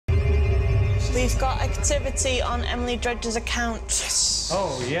We've got activity on Emily Dredge's account. Yes.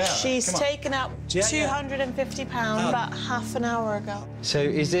 Oh, yeah. She's taken up £250 about half an hour ago. So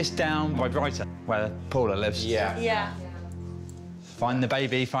is this down by Brighton, where Paula lives? Yeah. Yeah. Find the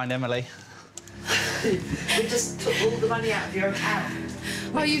baby, find Emily. We just took all the money out of your account.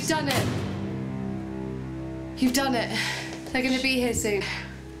 Oh, you've done it. You've done it. They're going to be here soon.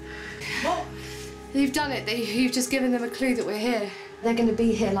 What? You've done it. You've just given them a clue that we're here. They're going to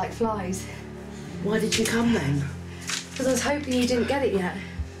be here like flies. Why did you come then? Because I was hoping you didn't get it yet.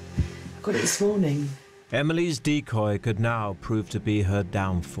 I got it this morning. Emily's decoy could now prove to be her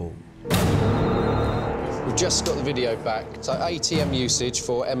downfall. We've just got the video back. So ATM usage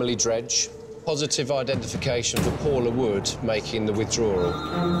for Emily Dredge. Positive identification for Paula Wood making the withdrawal.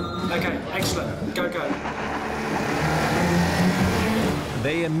 OK, excellent. Go, go.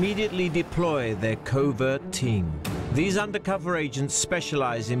 They immediately deploy their covert team. These undercover agents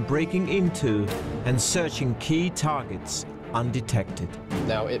specialize in breaking into and searching key targets undetected.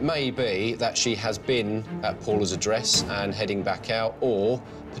 Now, it may be that she has been at Paula's address and heading back out, or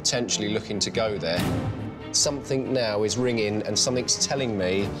potentially looking to go there. Something now is ringing and something's telling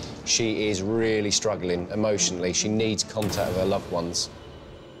me she is really struggling emotionally. She needs contact with her loved ones.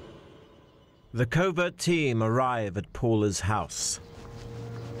 The covert team arrive at Paula's house.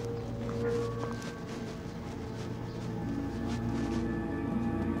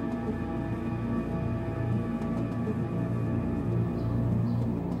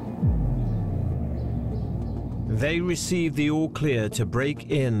 They receive the all-clear to break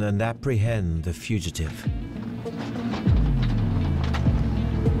in and apprehend the fugitive.